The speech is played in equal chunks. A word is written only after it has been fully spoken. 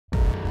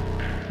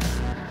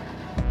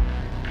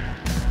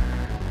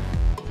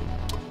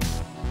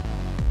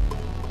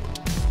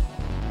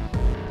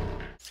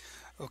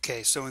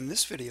Okay, so in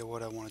this video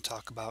what I want to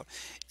talk about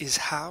is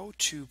how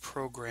to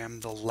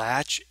program the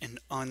latch and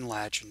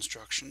unlatch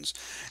instructions.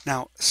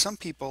 Now, some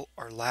people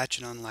are latch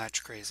and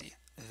unlatch crazy.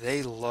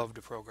 They love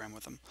to program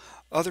with them.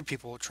 Other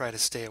people will try to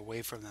stay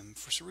away from them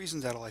for some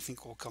reasons that I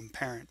think will come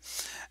apparent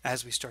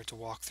as we start to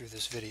walk through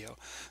this video.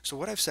 So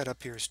what I've set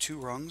up here is two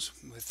rungs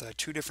with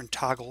two different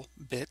toggle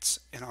bits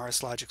in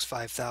RSLogix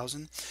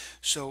 5000.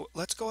 So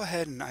let's go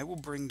ahead and I will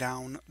bring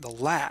down the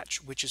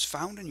latch, which is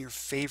found in your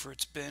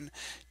favorites bin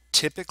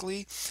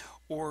typically,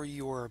 or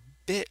your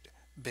bit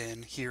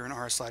bin here in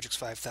RSLogix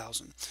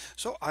 5000.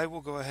 So I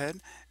will go ahead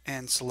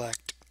and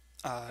select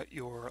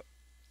your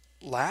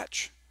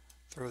latch,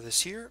 throw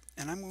this here,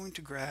 and I'm going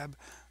to grab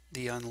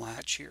the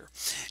unlatch here.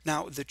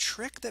 Now the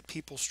trick that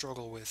people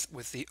struggle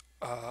with the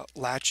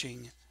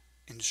latching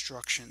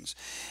instructions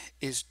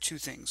is two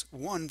things.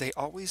 One, they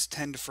always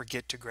tend to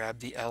forget to grab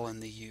the L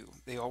and the U.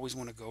 They always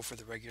want to go for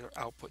the regular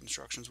output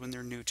instructions when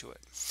they're new to it.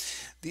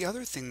 The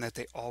other thing that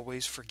they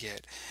always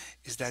forget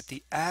is that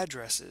the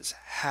addresses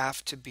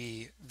have to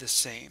be the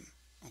same.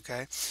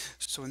 Okay,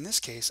 so in this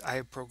case I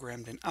have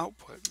programmed an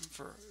output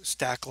for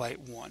stack light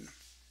 1.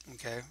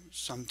 Okay,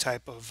 some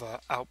type of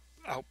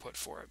output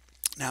for it.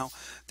 Now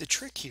the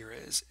trick here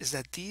is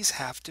that these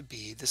have to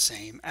be the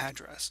same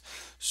address.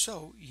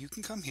 So you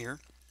can come here,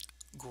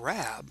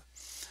 grab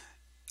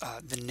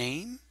the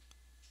name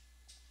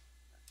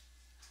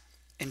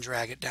and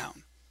drag it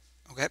down.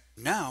 Okay,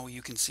 now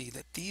you can see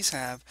that these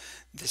have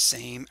the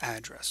same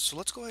address. So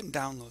let's go ahead and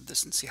download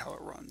this and see how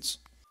it runs.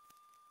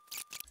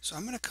 So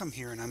I'm going to come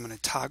here and I'm going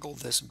to toggle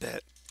this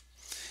bit,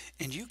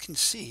 and you can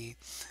see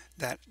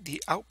that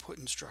the output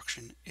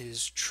instruction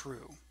is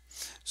true.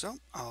 So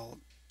I'll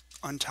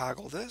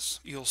untoggle this.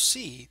 You'll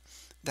see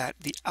that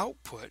the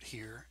output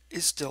here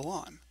is still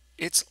on.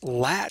 It's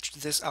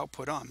latched this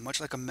output on, much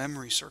like a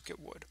memory circuit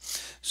would.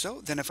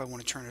 So then if I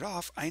want to turn it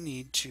off, I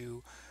need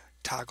to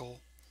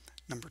toggle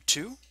number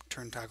 2,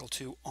 turn toggle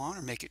 2 on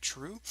or make it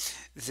true.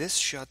 This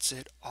shuts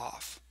it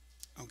off.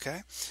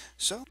 Okay,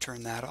 so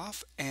turn that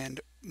off,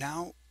 and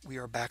now we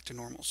are back to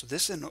normal. So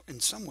this in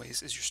some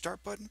ways is your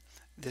start button.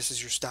 This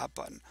is your stop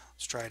button.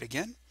 Let's try it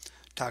again.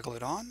 Toggle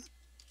it on,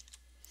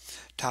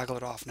 toggle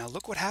it off. Now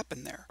look what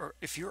happened there. Or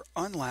if your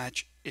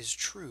unlatch is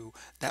true,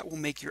 that will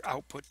make your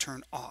output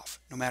turn off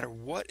no matter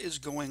what is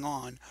going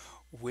on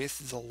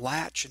with the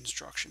latch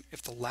instruction.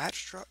 If the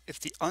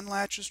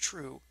unlatch is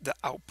true, the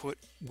output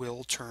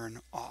will turn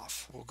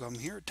off. We'll come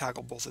here,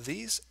 toggle both of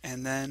these,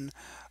 and then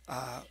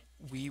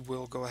we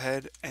will go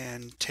ahead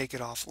and take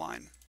it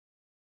offline.